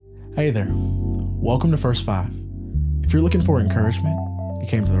Hey there, welcome to First Five. If you're looking for encouragement, you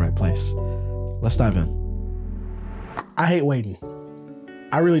came to the right place. Let's dive in. I hate waiting.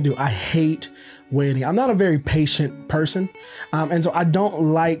 I really do. I hate waiting. I'm not a very patient person. And so I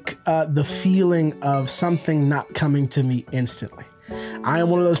don't like the feeling of something not coming to me instantly. I am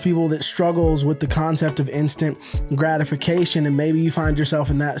one of those people that struggles with the concept of instant gratification, and maybe you find yourself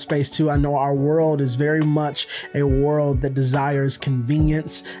in that space too. I know our world is very much a world that desires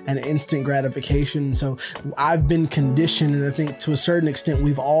convenience and instant gratification. So I've been conditioned, and I think to a certain extent,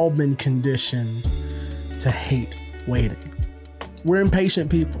 we've all been conditioned to hate waiting. We're impatient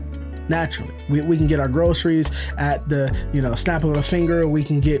people. Naturally, we can get our groceries at the snap of a finger. We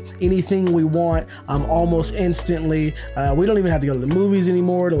can get anything we want almost instantly. We don't even have to go to the movies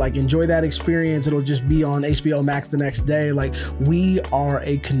anymore to enjoy that experience. It'll just be on HBO Max the next day. We are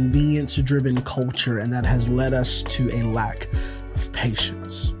a convenience-driven culture, and that has led us to a lack of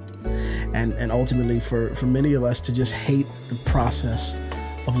patience, and ultimately for many of us to just hate the process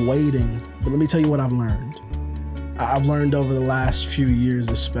of waiting. But let me tell you what I've learned. I've learned over the last few years,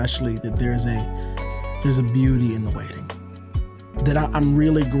 especially, that there's a beauty in the waiting. That I'm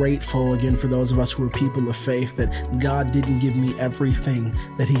really grateful, again, for those of us who are people of faith, that God didn't give me everything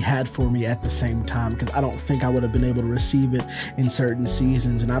that He had for me at the same time, because I don't think I would have been able to receive it in certain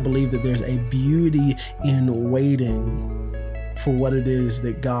seasons. And I believe that there's a beauty in waiting for what it is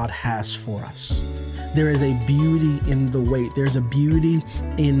that God has for us. There is a beauty in the wait. There's a beauty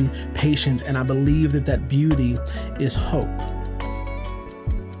in patience. And I believe that beauty is hope.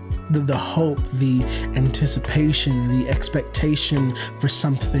 The hope, the anticipation, the expectation for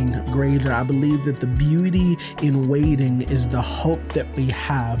something greater. I believe that the beauty in waiting is the hope that we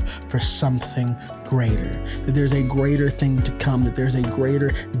have for something greater, that there's a greater thing to come, that there's a greater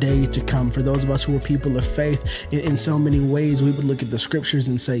day to come. For those of us who are people of faith, in so many ways, we would look at the scriptures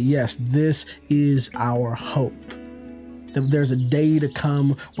and say, yes, this is our hope. That there's a day to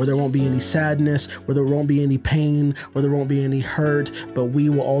come where there won't be any sadness, where there won't be any pain, where there won't be any hurt, but we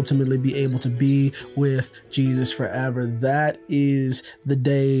will ultimately be able to be with Jesus forever. That is the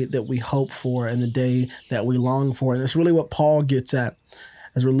day that we hope for and the day that we long for. And it's really what Paul gets at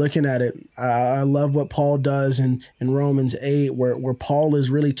as we're looking at it. I love what Paul does in Romans 8, where Paul is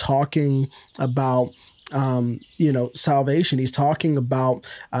really talking about salvation. He's talking about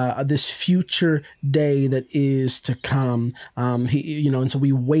this future day that is to come. And so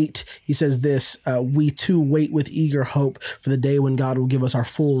we wait. He says this, we too wait with eager hope for the day when God will give us our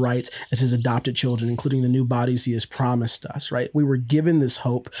full rights as His adopted children, including the new bodies He has promised us, right? We were given this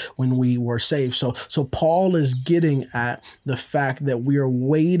hope when we were saved. So Paul is getting at the fact that we are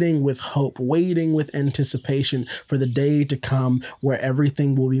waiting with hope, waiting with anticipation for the day to come where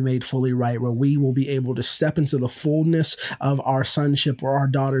everything will be made fully right, where we will be able to step into the fullness of our sonship or our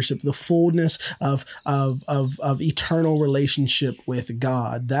daughtership, the fullness of eternal relationship with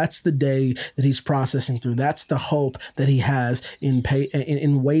God. That's the day that He's processing through. That's the hope that He has in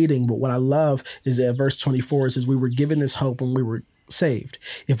waiting. But what I love is that verse 24, it says, we were given this hope when we were saved.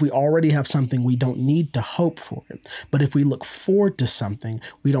 If we already have something, we don't need to hope for it. But if we look forward to something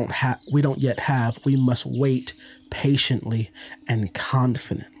we don't yet have, we must wait patiently and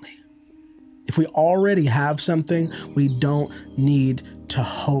confidently. If we already have something, we don't need to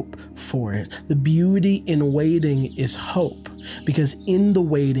hope for it. The beauty in waiting is hope, because in the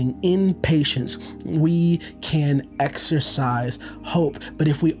waiting, in patience, we can exercise hope. But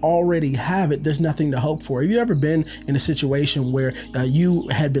if we already have it, there's nothing to hope for. Have you ever been in a situation where you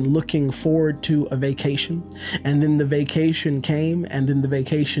had been looking forward to a vacation, and then the vacation came, and then the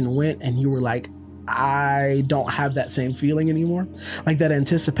vacation went, and you were like, I don't have that same feeling anymore? Like that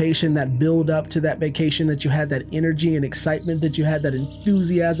anticipation, that build up to that vacation that you had, that energy and excitement that you had, that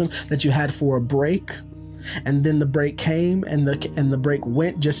enthusiasm that you had for a break. And then the break came, and the break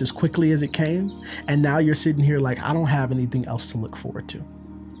went just as quickly as it came. And now you're sitting here like, I don't have anything else to look forward to.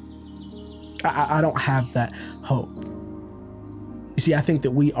 I don't have that hope. You see, I think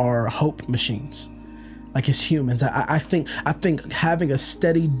that we are hope machines. Like as humans, I think having a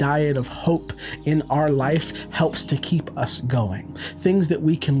steady diet of hope in our life helps to keep us going. Things that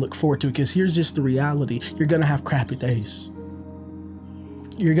we can look forward to, because here's just the reality. You're going to have crappy days.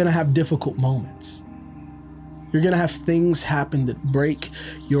 You're going to have difficult moments. You're going to have things happen that break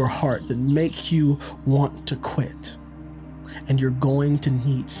your heart, that make you want to quit. And you're going to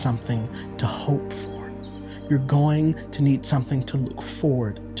need something to hope for. You're going to need something to look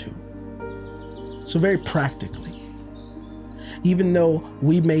forward to. So very practically, even though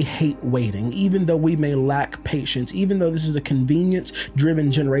we may hate waiting, even though we may lack patience, even though this is a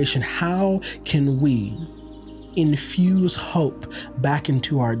convenience-driven generation, how can we infuse hope back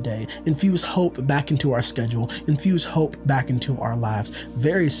into our day, infuse hope back into our schedule, infuse hope back into our lives.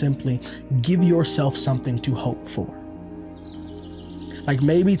 Very simply, give yourself something to hope for. Like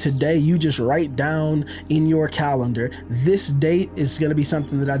maybe today you just write down in your calendar, this date is going to be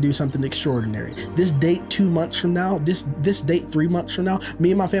something that I do something extraordinary. This date 2 months from now, this date 3 months from now,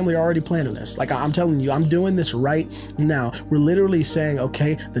 me and my family are already planning this. Like I'm telling you, I'm doing this right now. We're literally saying,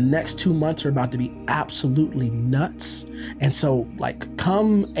 okay, the next 2 months are about to be absolutely nuts. And so like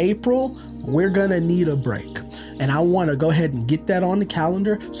come April, we're gonna need a break. And I wanna go ahead and get that on the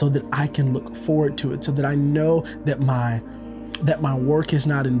calendar so that I can look forward to it, so that I know that my work is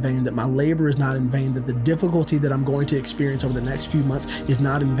not in vain, that my labor is not in vain, that the difficulty that I'm going to experience over the next few months is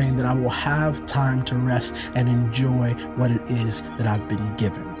not in vain, that I will have time to rest and enjoy what it is that I've been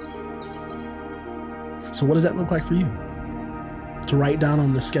given. So what does that look like for you? To write down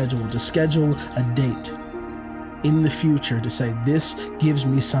on the schedule, to schedule a date in the future, to say, this gives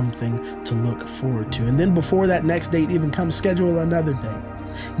me something to look forward to. And then before that next date even comes, schedule another day.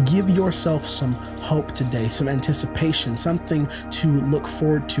 Give yourself some hope today, some anticipation, something to look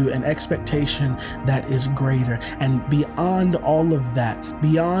forward to, an expectation that is greater. And beyond all of that,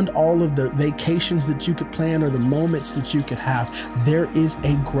 beyond all of the vacations that you could plan or the moments that you could have, there is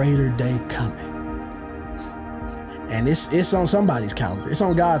a greater day coming. And it's on somebody's calendar. It's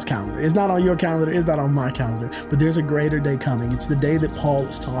on God's calendar. It's not on your calendar. It's not on my calendar. But there's a greater day coming. It's the day that Paul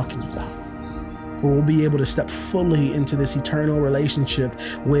is talking about, where we'll be able to step fully into this eternal relationship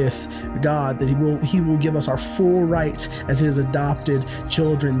with God, that he will give us our full rights as his adopted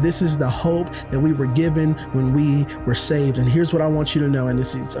children. This is the hope that we were given when we were saved. And here's what I want you to know, and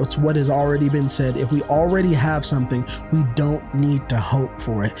it's what has already been said. If we already have something, we don't need to hope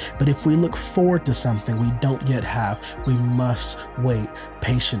for it. But if we look forward to something we don't yet have, we must wait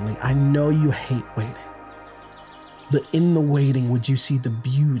patiently. I know you hate waiting, but in the waiting, would you see the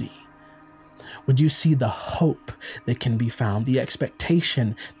beauty? Would you see the hope that can be found, the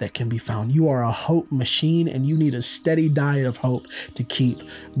expectation that can be found? You are a hope machine, and you need a steady diet of hope to keep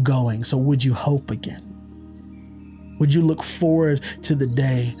going. So would you hope again? Would you look forward to the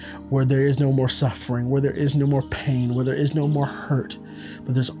day where there is no more suffering, where there is no more pain, where there is no more hurt,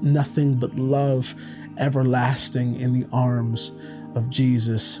 but there's nothing but love everlasting in the arms of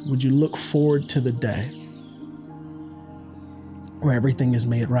Jesus? Would you look forward to the day where everything is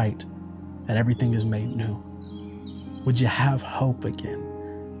made right and everything is made new? Would you have hope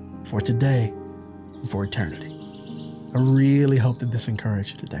again for today and for eternity? I really hope that this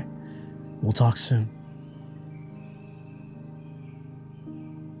encouraged you today. We'll talk soon.